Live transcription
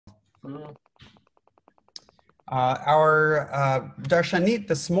Our Darshanit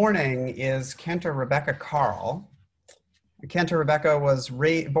this morning is Cantor Rebecca Carl. Cantor Rebecca was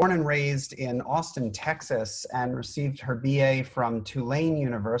born and raised in Austin, Texas, and received her BA from Tulane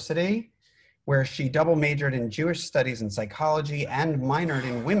University, where she double majored in Jewish studies and psychology and minored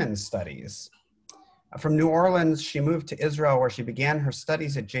in women's studies. From New Orleans, she moved to Israel, where she began her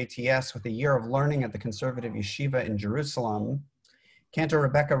studies at JTS with a year of learning at the conservative yeshiva in Jerusalem. Cantor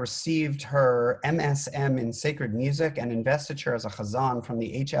Rebecca received her MSM in sacred music and investiture as a chazan from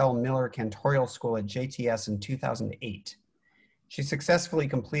the H.L. Miller Cantorial School at JTS in 2008. She successfully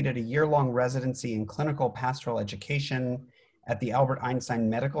completed a year-long residency in clinical pastoral education at the Albert Einstein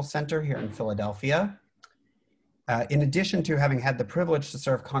Medical Center here in Philadelphia. In addition to having had the privilege to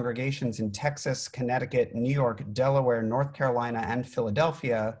serve congregations in Texas, Connecticut, New York, Delaware, North Carolina, and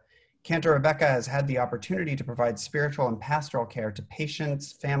Philadelphia, Cantor Rebecca has had the opportunity to provide spiritual and pastoral care to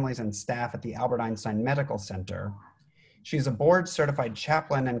patients, families, and staff at the Albert Einstein Medical Center. She is a board-certified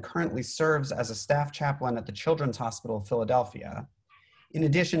chaplain and currently serves as a staff chaplain at the Children's Hospital of Philadelphia. In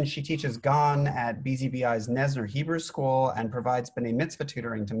addition, she teaches Gan at BZBI's Nesner Hebrew School and provides B'nai Mitzvah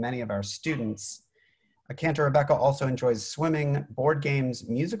tutoring to many of our students. Cantor Rebecca also enjoys swimming, board games,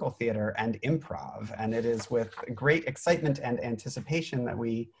 musical theater, and improv. And it is with great excitement and anticipation that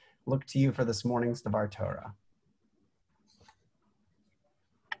we look to you for this morning's Devar Torah.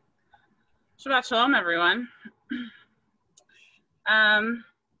 Shabbat Shalom, everyone.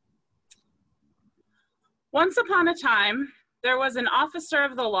 Once upon a time, there was an officer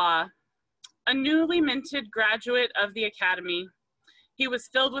of the law, a newly minted graduate of the academy. He was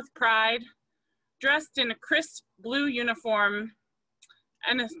filled with pride, dressed in a crisp blue uniform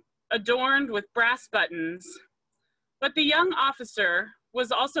and adorned with brass buttons. But the young officer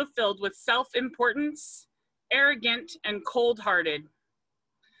was also filled with self-importance, arrogant, and cold-hearted.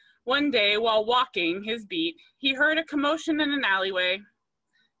 One day, while walking his beat, he heard a commotion in an alleyway.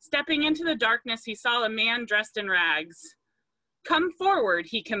 Stepping into the darkness, he saw a man dressed in rags. "Come forward,"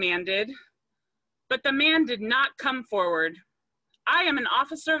 he commanded. But the man did not come forward. "I am an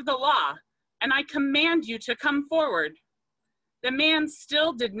officer of the law, and I command you to come forward." The man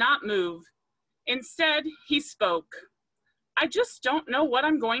still did not move. Instead, he spoke. "I just don't know what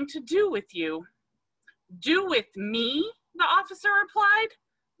I'm going to do with you." "Do with me?" the officer replied.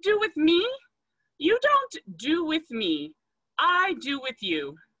 "Do with me? You don't do with me. I do with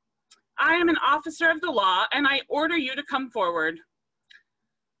you. I am an officer of the law, and I order you to come forward."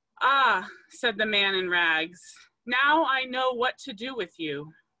 "Ah," said the man in rags, "now I know what to do with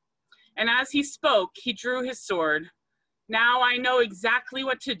you." And as he spoke, he drew his sword. "Now I know exactly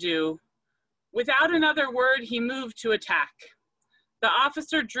what to do." Without another word, he moved to attack. The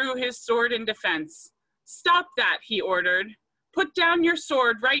officer drew his sword in defense. "Stop that," he ordered. "Put down your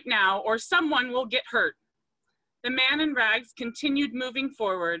sword right now, or someone will get hurt." The man in rags continued moving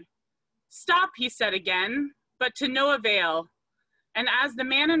forward. "Stop," he said again, but to no avail. And as the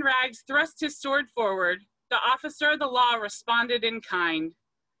man in rags thrust his sword forward, the officer of the law responded in kind.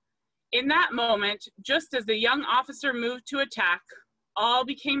 In that moment, just as the young officer moved to attack, all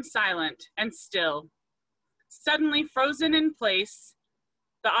became silent and still. Suddenly frozen in place,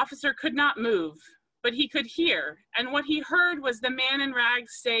 the officer could not move, but he could hear, and what he heard was the man in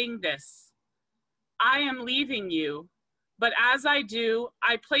rags saying this: "I am leaving you, but as I do,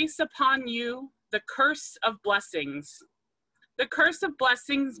 I place upon you the curse of blessings." The curse of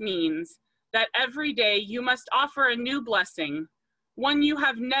blessings means that every day you must offer a new blessing, one you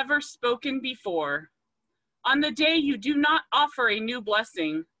have never spoken before. On the day you do not offer a new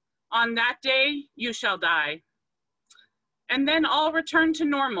blessing, on that day you shall die. And then all returned to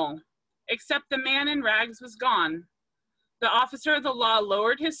normal, except the man in rags was gone. The officer of the law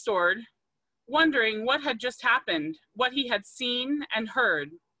lowered his sword, wondering what had just happened, what he had seen and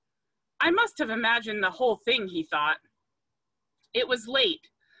heard. "I must have imagined the whole thing," he thought. It was late.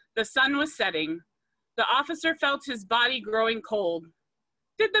 The sun was setting. The officer felt his body growing cold.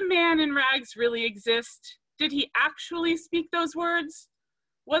 Did the man in rags really exist? Did he actually speak those words?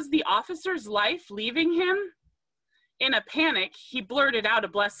 Was the officer's life leaving him? In a panic, he blurted out a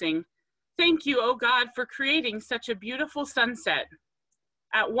blessing. "Thank you, O God, for creating such a beautiful sunset."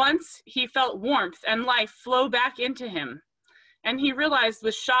 At once, he felt warmth and life flow back into him, and he realized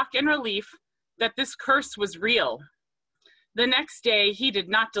with shock and relief that this curse was real. The next day, he did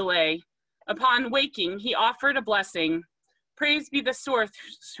not delay. Upon waking, he offered a blessing. "Praise be the source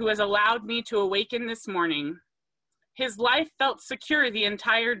who has allowed me to awaken this morning." His life felt secure the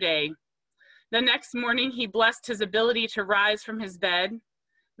entire day. The next morning, he blessed his ability to rise from his bed.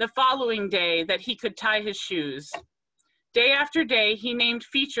 The following day, that he could tie his shoes. Day after day, he named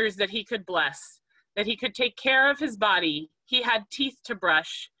features that he could bless, that he could take care of his body. He had teeth to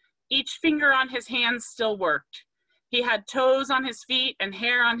brush. Each finger on his hands still worked. He had toes on his feet and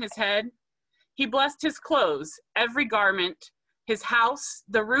hair on his head. He blessed his clothes, every garment, his house,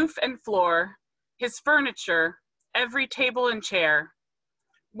 the roof and floor, his furniture, every table and chair.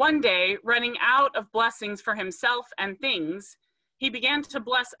 One day, running out of blessings for himself and things, he began to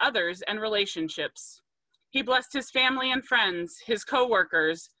bless others and relationships. He blessed his family and friends, his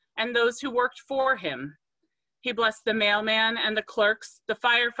co-workers, and those who worked for him. He blessed the mailman and the clerks, the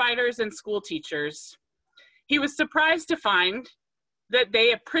firefighters and school teachers. He was surprised to find that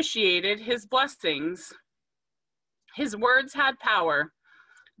they appreciated his blessings. His words had power.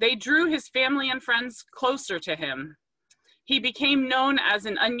 They drew his family and friends closer to him. He became known as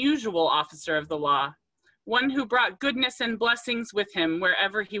an unusual officer of the law, one who brought goodness and blessings with him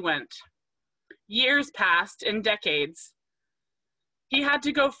wherever he went. Years passed and decades. He had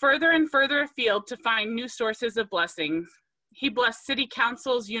to go further and further afield to find new sources of blessings. He blessed city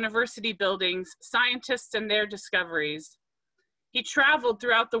councils, university buildings, scientists and their discoveries. He traveled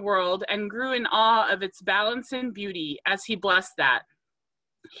throughout the world and grew in awe of its balance and beauty as he blessed that.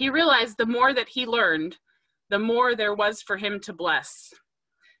 He realized the more that he learned, the more there was for him to bless.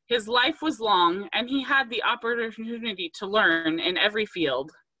 His life was long, and he had the opportunity to learn in every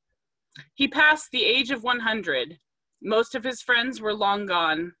field. He passed the age of 100. Most of his friends were long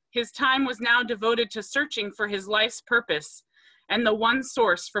gone. His time was now devoted to searching for his life's purpose and the one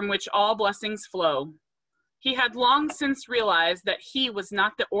source from which all blessings flow. He had long since realized that he was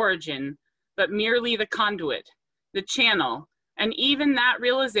not the origin, but merely the conduit, the channel, and even that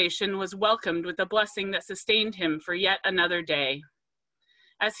realization was welcomed with a blessing that sustained him for yet another day.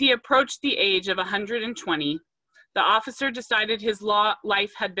 As he approached the age of 120, the officer decided his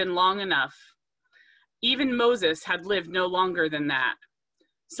life had been long enough. Even Moses had lived no longer than that.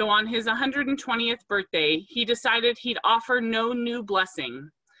 So on his 120th birthday, he decided he'd offer no new blessing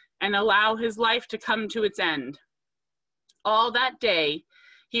and allow his life to come to its end. All that day,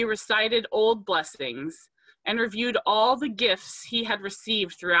 he recited old blessings and reviewed all the gifts he had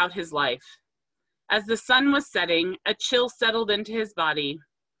received throughout his life. As the sun was setting, a chill settled into his body.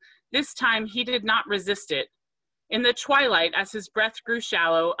 This time, he did not resist it. In the twilight, as his breath grew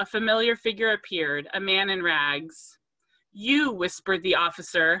shallow, a familiar figure appeared, a man in rags. "You," whispered the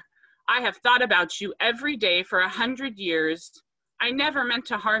officer, "I have thought about you every day for 100 years. I never meant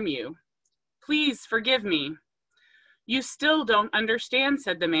to harm you. Please forgive me." "You still don't understand,"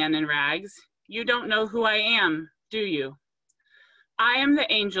 said the man in rags. "You don't know who I am, do you? I am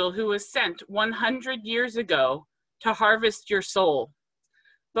the angel who was sent 100 years ago to harvest your soul.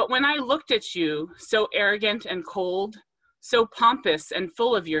 But when I looked at you, so arrogant and cold, so pompous and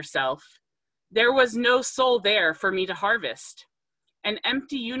full of yourself, there was no soul there for me to harvest. An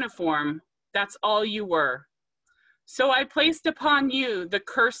empty uniform, that's all you were. So I placed upon you the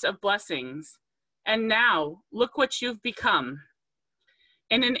curse of blessings, and now look what you've become."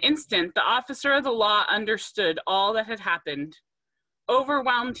 In an instant, the officer of the law understood all that had happened.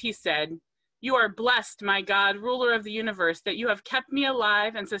 Overwhelmed, he said, "You are blessed, my God, ruler of the universe, that you have kept me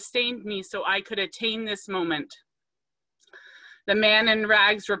alive and sustained me so I could attain this moment." The man in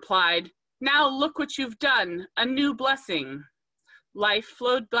rags replied, "Now look what you've done, a new blessing." Life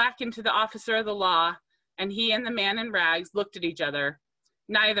flowed back into the officer of the law, and he and the man in rags looked at each other,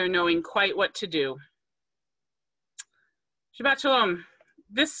 neither knowing quite what to do. Shabbat Shalom.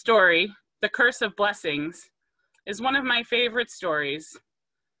 This story, The Curse of Blessings, is one of my favorite stories.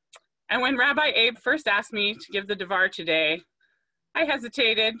 And when Rabbi Abe first asked me to give the Devar today, I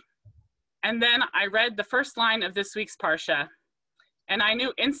hesitated, and then I read the first line of this week's Parsha, and I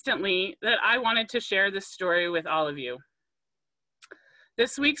knew instantly that I wanted to share this story with all of you.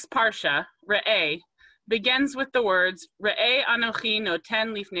 This week's Parsha, Re'eh, begins with the words, "Re'eh anochi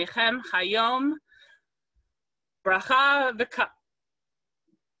noten lifnechem chayom bracha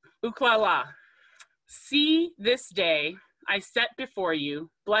uklala." See, this day I set before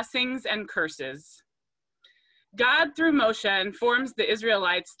you blessings and curses. God, through Moshe, informs the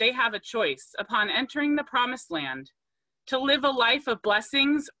Israelites they have a choice upon entering the promised land to live a life of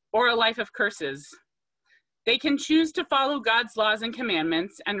blessings or a life of curses. They can choose to follow God's laws and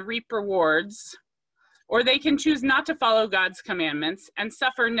commandments and reap rewards, or they can choose not to follow God's commandments and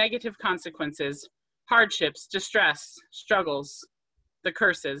suffer negative consequences, hardships, distress, struggles, the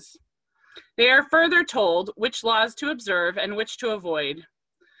curses. They are further told which laws to observe and which to avoid.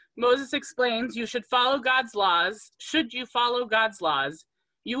 Moses explains, you should follow God's laws. Should you follow God's laws,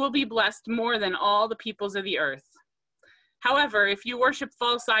 you will be blessed more than all the peoples of the earth. However, if you worship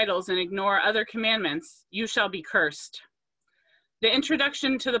false idols and ignore other commandments, you shall be cursed. The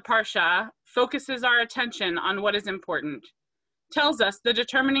introduction to the Parsha focuses our attention on what is important, tells us the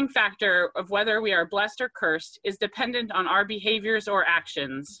determining factor of whether we are blessed or cursed is dependent on our behaviors or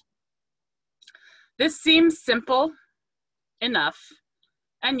actions. This seems simple enough,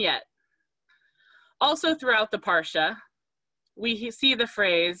 and yet, also throughout the Parsha, we see the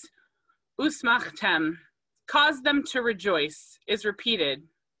phrase, usmachtem, cause them to rejoice, is repeated.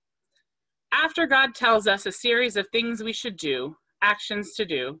 After God tells us a series of things we should do, actions to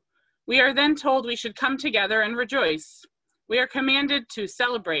do, we are then told we should come together and rejoice. We are commanded to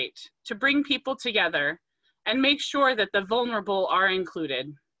celebrate, to bring people together, and make sure that the vulnerable are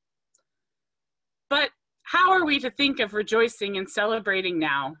included. But how are we to think of rejoicing and celebrating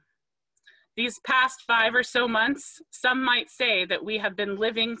now? These past 5 or so months, some might say that we have been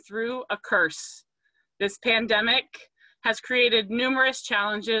living through a curse. This pandemic has created numerous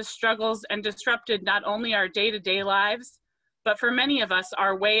challenges, struggles, and disrupted not only our day-to-day lives, but for many of us,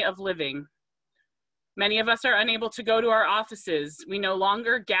 our way of living. Many of us are unable to go to our offices. We no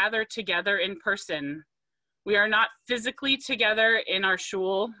longer gather together in person. We are not physically together in our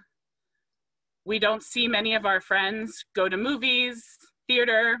shul. We don't see many of our friends go to movies,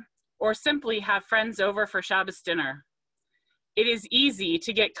 theater, or simply have friends over for Shabbos dinner. It is easy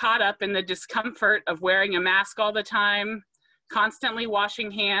to get caught up in the discomfort of wearing a mask all the time, constantly washing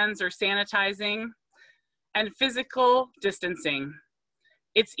hands or sanitizing, and physical distancing.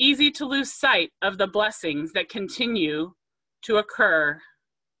 It's easy to lose sight of the blessings that continue to occur.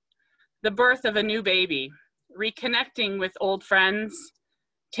 The birth of a new baby, reconnecting with old friends,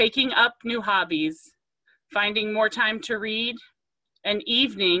 taking up new hobbies, finding more time to read, an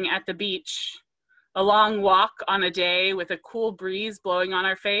evening at the beach, a long walk on a day with a cool breeze blowing on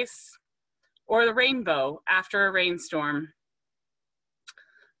our face, or the rainbow after a rainstorm.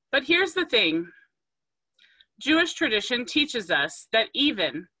 But here's the thing. Jewish tradition teaches us that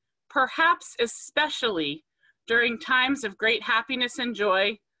even, perhaps especially, during times of great happiness and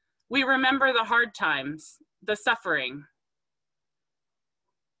joy, we remember the hard times, the suffering.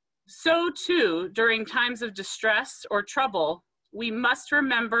 So too, during times of distress or trouble, we must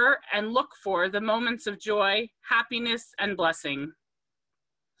remember and look for the moments of joy, happiness, and blessing.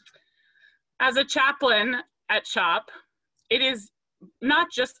 As a chaplain at SHOP, it is not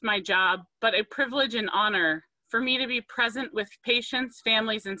just my job, but a privilege and honor for me to be present with patients,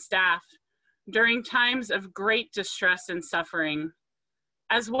 families, and staff during times of great distress and suffering,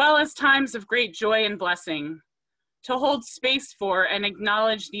 as well as times of great joy and blessing, to hold space for and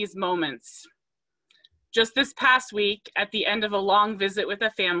acknowledge these moments. Just this past week, at the end of a long visit with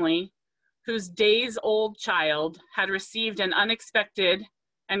a family whose days-old child had received an unexpected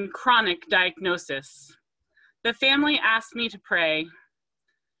and chronic diagnosis, the family asked me to pray.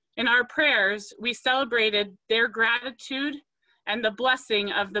 In our prayers, we celebrated their gratitude and the blessing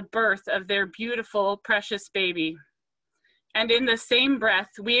of the birth of their beautiful, precious baby. And in the same breath,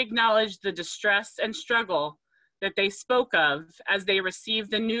 we acknowledged the distress and struggle that they spoke of as they received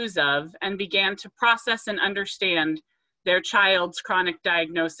the news of and began to process and understand their child's chronic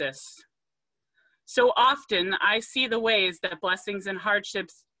diagnosis. So often, I see the ways that blessings and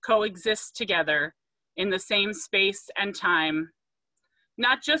hardships coexist together in the same space and time,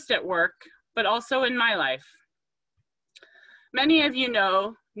 not just at work, but also in my life. Many of you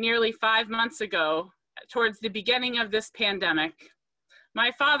know, nearly 5 months ago, towards the beginning of this pandemic, my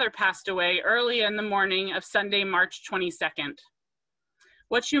father passed away early in the morning of Sunday, March 22nd.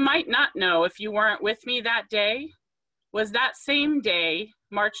 What you might not know if you weren't with me that day was that same day,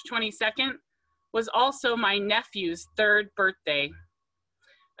 March 22nd, was also my nephew's 3rd birthday,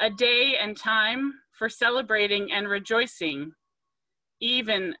 a day and time for celebrating and rejoicing,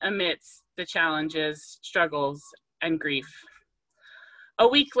 even amidst the challenges, struggles, and grief. A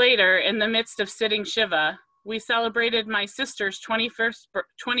week later, in the midst of sitting Shiva, we celebrated my sister's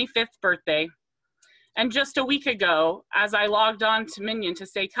 25th birthday. And just a week ago, as I logged on to Minyan to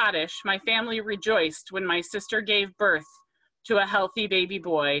say Kaddish, my family rejoiced when my sister gave birth to a healthy baby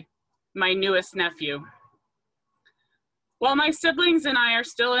boy, my newest nephew. While my siblings and I are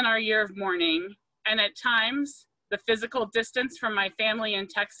still in our year of mourning, and at times, the physical distance from my family in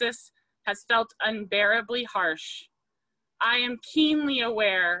Texas has felt unbearably harsh, I am keenly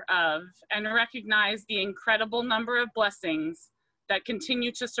aware of and recognize the incredible number of blessings that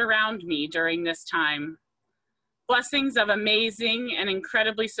continue to surround me during this time. Blessings of amazing and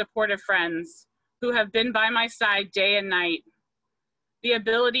incredibly supportive friends who have been by my side day and night. The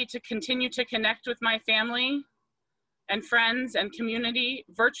ability to continue to connect with my family and friends and community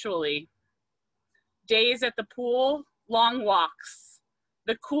virtually. Days at the pool, long walks,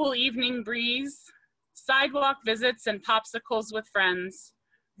 the cool evening breeze, sidewalk visits and popsicles with friends,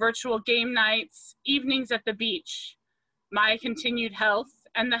 virtual game nights, evenings at the beach, my continued health,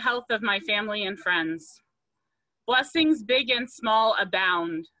 and the health of my family and friends. Blessings big and small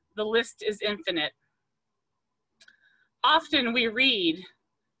abound. The list is infinite. Often we read,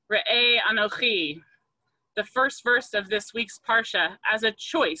 Re'eh Anochi, the first verse of this week's Parsha, as a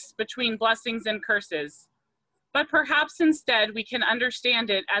choice between blessings and curses. But perhaps instead we can understand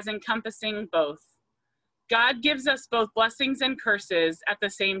it as encompassing both. God gives us both blessings and curses at the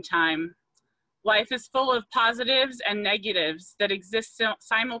same time. Life is full of positives and negatives that exist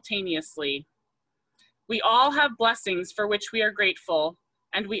simultaneously. We all have blessings for which we are grateful,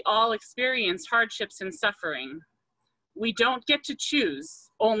 and we all experience hardships and suffering. We don't get to choose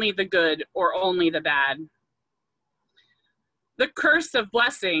only the good or only the bad. The curse of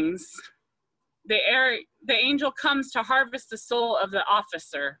blessings, the angel comes to harvest the soul of the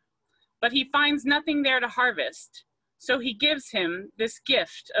officer, but he finds nothing there to harvest. So he gives him this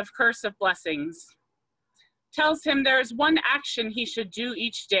gift of curse of blessings, tells him there is one action he should do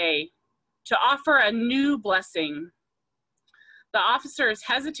each day, to offer a new blessing. The officer is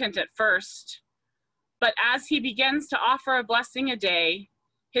hesitant at first, but as he begins to offer a blessing a day,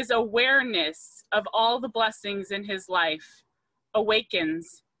 his awareness of all the blessings in his life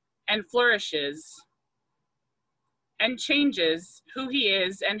awakens and flourishes and changes who he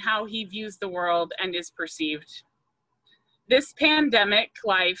is and how he views the world and is perceived. This pandemic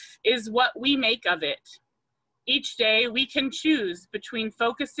life is what we make of it. Each day we can choose between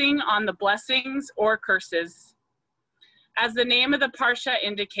focusing on the blessings or curses. As the name of the Parsha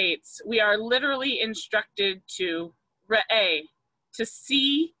indicates, we are literally instructed to re'eh, to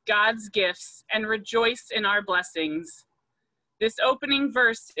see God's gifts and rejoice in our blessings. This opening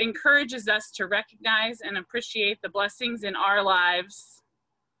verse encourages us to recognize and appreciate the blessings in our lives,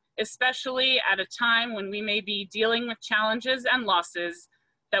 especially at a time when we may be dealing with challenges and losses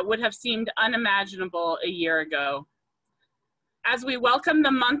that would have seemed unimaginable a year ago. As we welcome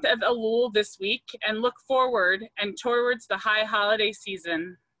the month of Elul this week and look forward and towards the high holiday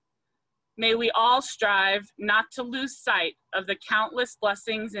season, may we all strive not to lose sight of the countless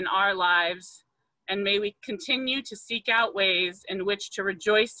blessings in our lives, and may we continue to seek out ways in which to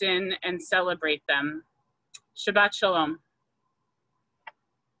rejoice in and celebrate them. Shabbat Shalom.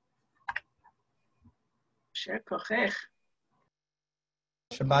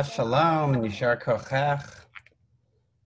 Shabbat Shalom and Yishar Kochech.